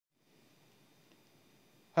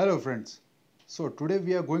Hello friends. So today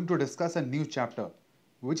we are going to discuss a new chapter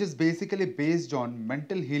which is basically based on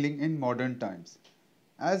mental healing in modern times.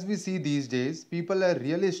 As we see these days, people are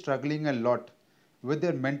really struggling a lot with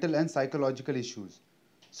their mental and psychological issues.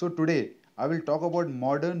 So today I will talk about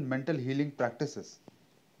modern mental healing practices.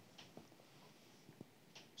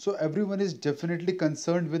 So everyone is definitely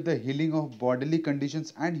concerned with the healing of bodily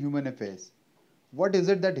conditions and human affairs. What is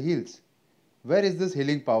it that heals? Where is this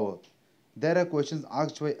healing power? There are questions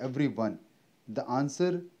asked by everyone. The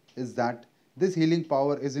answer is that this healing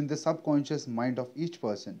power is in the subconscious mind of each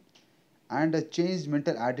person, and a changed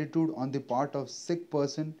mental attitude on the part of sick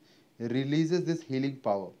person releases this healing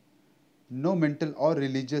power. No mental or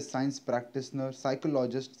religious science practitioner,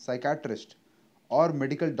 psychologist, psychiatrist, or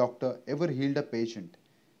medical doctor ever healed a patient.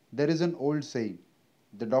 There is an old saying,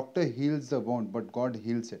 the doctor heals the wound, but God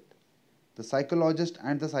heals it. The psychologist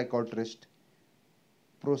and the psychiatrist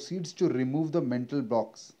proceeds to remove the mental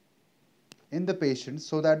blocks in the patient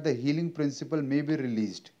so that the healing principle may be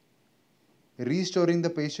released, restoring the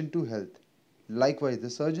patient to health. Likewise,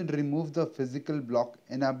 the surgeon removes the physical block,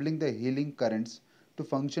 enabling the healing currents to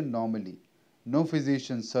function normally. No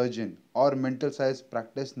physician, surgeon, or mental science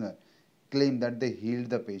practitioner claim that they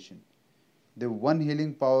healed the patient. The one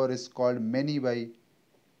healing power is called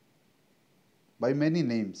by many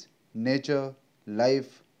names: nature,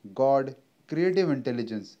 life, God, creative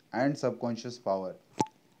intelligence, and subconscious power.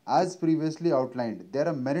 As previously outlined, there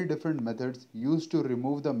are many different methods used to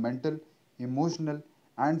remove the mental, emotional,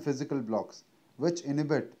 and physical blocks which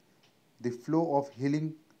inhibit the flow of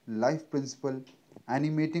healing life principle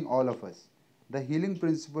animating all of us. The healing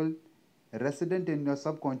principle resident in your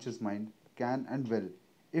subconscious mind can and will,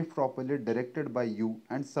 if properly directed by you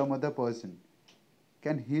and some other person,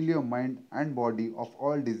 can heal your mind and body of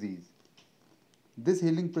all disease. This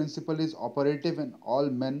healing principle is operative in all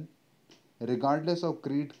men regardless of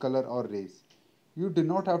creed, color, or race. You do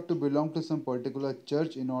not have to belong to some particular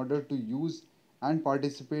church in order to use and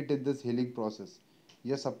participate in this healing process.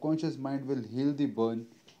 Your subconscious mind will heal the burn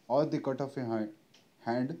or the cut of your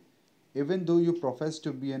hand, even though you profess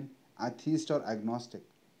to be an atheist or agnostic.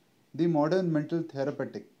 The modern mental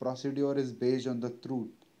therapeutic procedure is based on the truth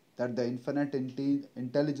that the infinite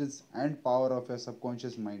intelligence and power of your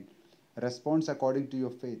subconscious mind responds according to your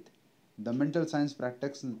faith. The mental science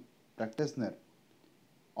practitioner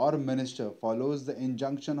or minister follows the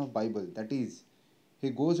injunction of Bible, that is, he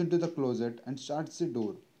goes into the closet and shuts the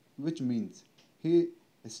door, which means he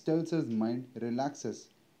stills his mind, relaxes,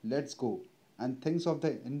 lets go, and thinks of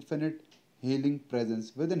the infinite healing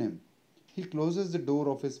presence within him. He closes the door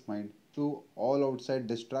of his mind to all outside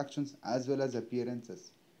distractions as well as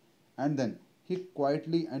appearances, and then he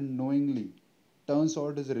quietly and knowingly turns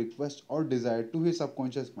out his request or desire to his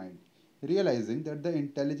subconscious mind, realizing that the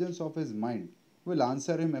intelligence of his mind will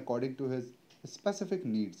answer him according to his specific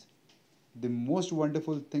needs. The most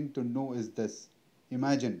wonderful thing to know is this: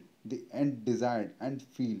 imagine the end desired and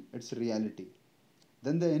feel its reality.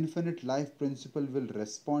 Then the infinite life principle will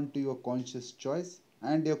respond to your conscious choice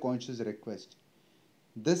and your conscious request.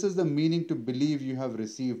 This is the meaning to believe you have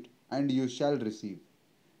received and you shall receive.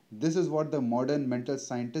 This is what the modern mental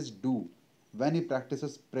scientist do when he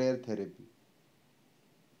practices prayer therapy.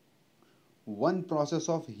 One process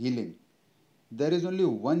of healing. There is only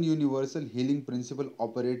one universal healing principle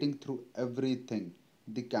operating through everything: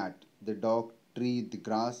 the cat, the dog, tree, the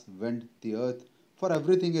grass, wind, the earth, for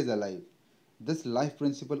everything is alive. This life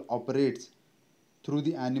principle operates through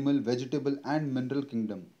the animal, vegetable, and mineral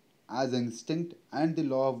kingdom as instinct and the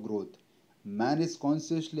law of growth. Man is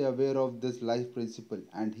consciously aware of this life principle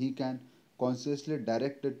and he can consciously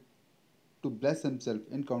direct it to bless himself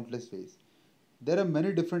in countless ways. There are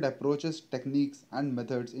many different approaches, techniques, and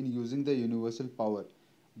methods in using the universal power,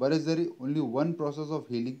 but is there only one process of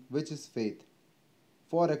healing, which is faith.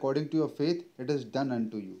 For according to your faith, it is done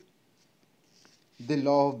unto you. The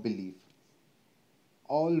law of belief.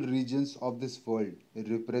 All regions of this world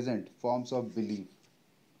represent forms of belief,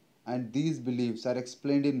 and these beliefs are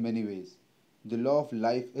explained in many ways. The law of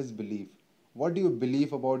life is belief. What do you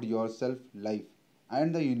believe about yourself, life,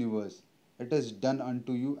 and the universe? It is done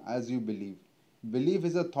unto you as you believe. Belief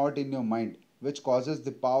is a thought in your mind which causes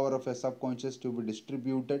the power of your subconscious to be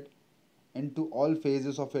distributed into all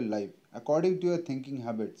phases of your life according to your thinking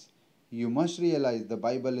habits. You must realize the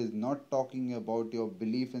Bible is not talking about your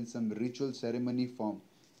belief in some ritual ceremony form,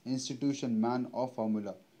 institution, man, or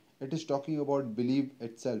formula. It is talking about belief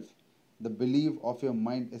itself. The belief of your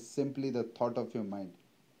mind is simply the thought of your mind.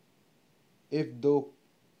 If thou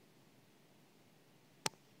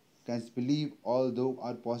canst believe, all thou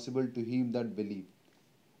are possible to him that believe.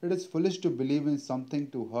 It is foolish to believe in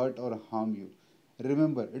something to hurt or harm you.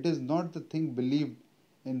 Remember, it is not the thing believed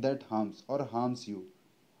in that harms or harms you,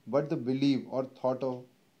 but the belief or thought of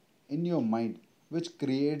in your mind which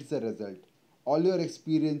creates the result. All your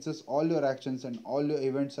experiences, all your actions, and all your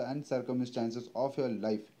events and circumstances of your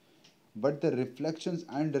life, but the reflections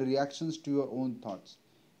and the reactions to your own thoughts.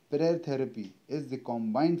 Prayer therapy is the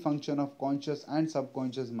combined function of conscious and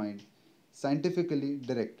subconscious mind, scientifically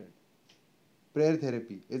directed. Prayer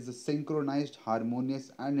therapy is the synchronized,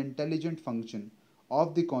 harmonious, and intelligent function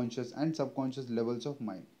of the conscious and subconscious levels of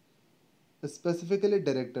mind, specifically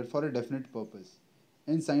directed for a definite purpose.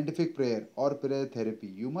 In scientific prayer or prayer therapy,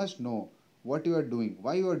 you must know what you are doing,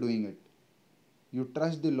 why you are doing it. You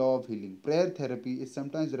trust the law of healing. Prayer therapy is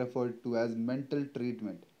sometimes referred to as mental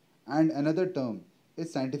treatment, and another term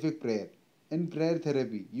is scientific prayer. In prayer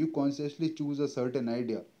therapy, you consciously choose a certain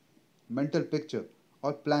idea, mental picture,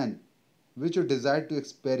 or plan which you desire to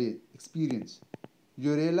experience.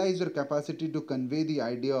 You realize your capacity to convey the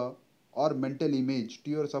idea or mental image to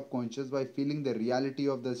your subconscious by feeling the reality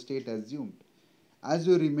of the state assumed. As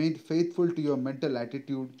you remain faithful to your mental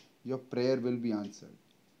attitude, your prayer will be answered.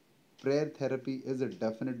 Prayer therapy is a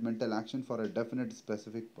definite mental action for a definite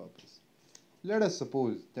specific purpose. Let us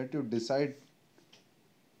suppose that you decide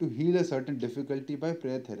to heal a certain difficulty by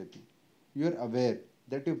prayer therapy. You are aware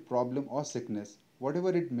that your problem or sickness, whatever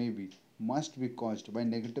it may be, must be caused by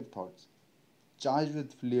negative thoughts, charged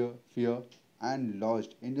with fear and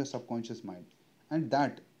lodged in your subconscious mind. And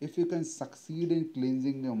that if you can succeed in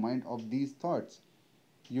cleansing your mind of these thoughts,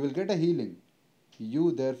 you will get a healing.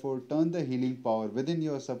 You therefore turn the healing power within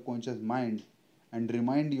your subconscious mind and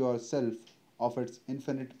remind yourself of its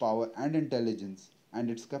infinite power and intelligence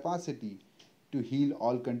and its capacity to heal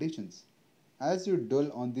all conditions. As you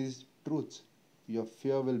dwell on these truths, your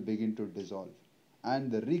fear will begin to dissolve,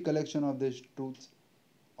 and the recollection of these truths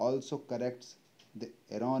also corrects the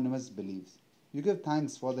erroneous beliefs. You give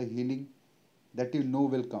thanks for the healing that you know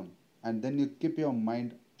will come, and then you keep your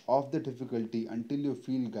mind off the difficulty until you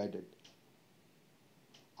feel guided.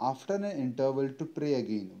 After an interval to pray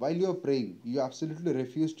again, while you are praying, you absolutely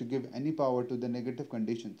refuse to give any power to the negative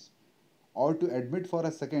conditions or to admit for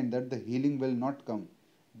a second that the healing will not come.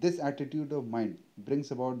 This attitude of mind brings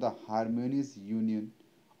about the harmonious union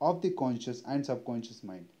of the conscious and subconscious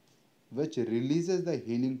mind, which releases the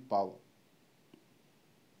healing power.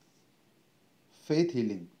 Faith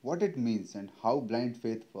healing, what it means and how blind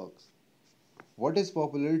faith works. What is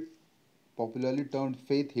popularly termed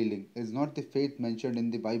faith healing is not the faith mentioned in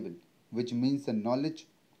the Bible, which means the knowledge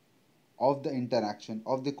of the interaction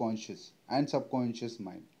of the conscious and subconscious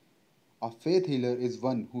mind. A faith healer is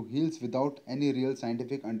one who heals without any real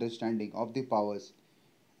scientific understanding of the powers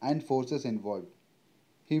and forces involved.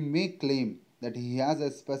 He may claim that he has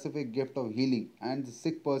a specific gift of healing, and the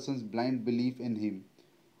sick person's blind belief in him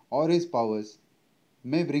or his powers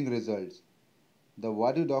may bring results. The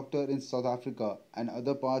Wadu doctor in South Africa and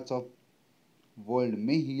other parts of world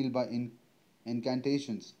may heal by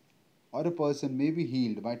incantations, or a person may be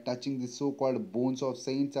healed by touching the so-called bones of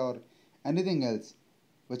saints or anything else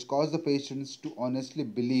which cause the patients to honestly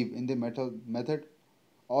believe in the method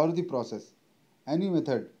or the process. Any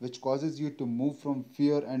method which causes you to move from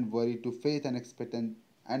fear and worry to faith and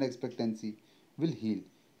expectancy will heal.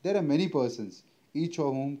 There are many persons, each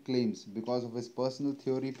of whom claims because of his personal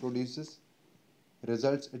theory produces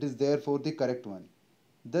results, it is therefore the correct one.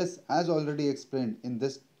 This, as already explained in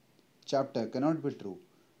this chapter, cannot be true.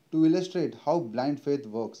 To illustrate how blind faith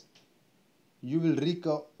works, you will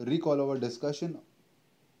recall our discussion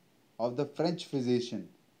of the French physician.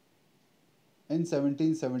 In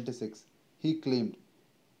 1776, he claimed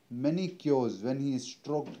many cures when he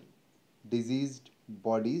stroked diseased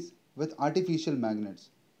bodies with artificial magnets.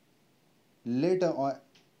 Later on,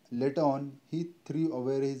 Later on, he threw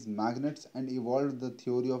away his magnets and evolved the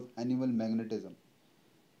theory of animal magnetism.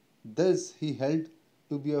 This he held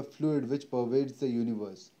to be a fluid which pervades the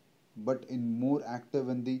universe, but in more active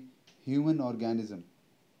in the human organism.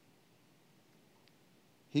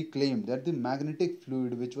 He claimed that the magnetic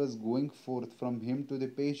fluid which was going forth from him to the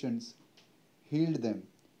patients healed them.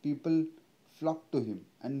 People flocked to him,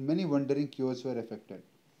 and many wondering cures were effected.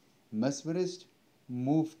 Mesmerist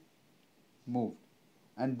moved, moved,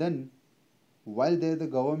 and then, while there, the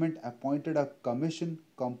government appointed a commission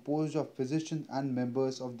composed of physicians and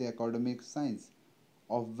members of the academic science,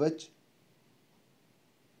 of which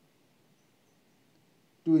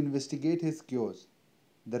to investigate his cures.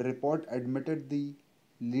 The report admitted the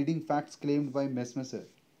leading facts claimed by Mesmer,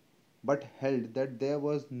 but held that there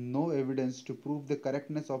was no evidence to prove the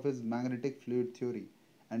correctness of his magnetic fluid theory,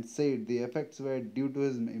 and said the effects were due to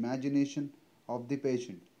his imagination of the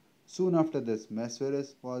patient. Soon after this,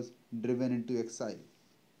 Mesmerus was driven into exile.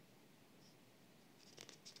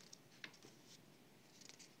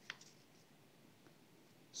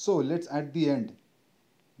 So let's at the end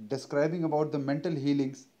describing about the mental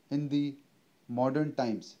healings in the modern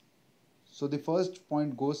times. So the first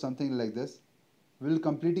point goes something like this. We'll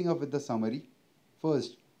completing up with the summary.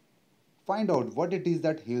 First, find out what it is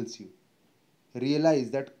that heals you.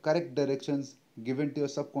 Realize that correct directions given to your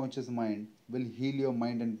subconscious mind will heal your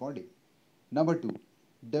mind and body. Number two,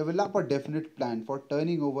 develop a definite plan for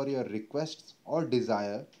turning over your requests or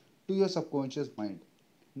desire to your subconscious mind.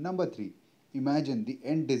 Number three, imagine the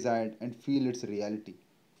end desired and feel its reality.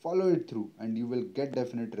 Follow it through and you will get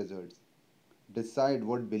definite results. Decide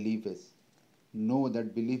what belief is. Know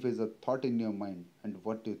that belief is a thought in your mind and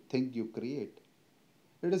what you think you create.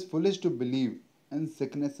 It is foolish to believe in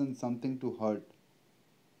sickness and something to hurt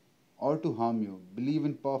or to harm you. Believe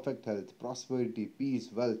in perfect health, prosperity, peace,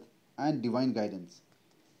 wealth, and divine guidance.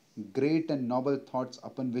 Great and noble thoughts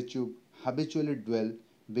upon which you habitually dwell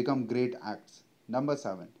become great acts. Number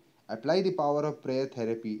 7. Apply the power of prayer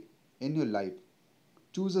therapy in your life.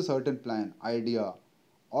 Choose a certain plan, idea,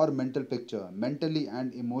 or mental picture, mentally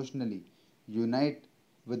and emotionally. Unite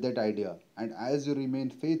with that idea, and as you remain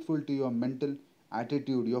faithful to your mental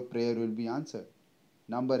attitude, your prayer will be answered.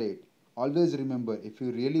 Number 8. Always remember, if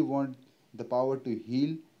you really want the power to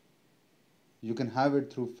heal, you can have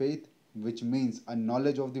it through faith, which means a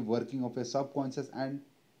knowledge of the working of your subconscious and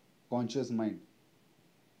conscious mind.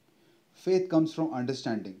 Faith comes from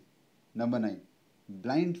understanding. Number 9.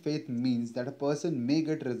 Blind faith means that a person may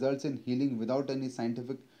get results in healing without any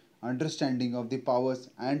scientific understanding of the powers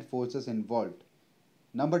and forces involved.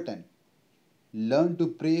 Number 10. Learn to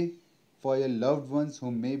pray for your loved ones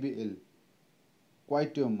who may be ill.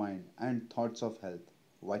 Quiet your mind and thoughts of health,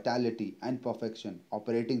 vitality, and perfection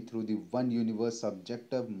operating through the one universe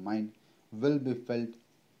subjective mind will be felt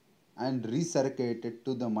and recirculated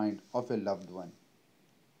to the mind of a loved one.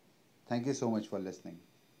 Thank you so much for listening.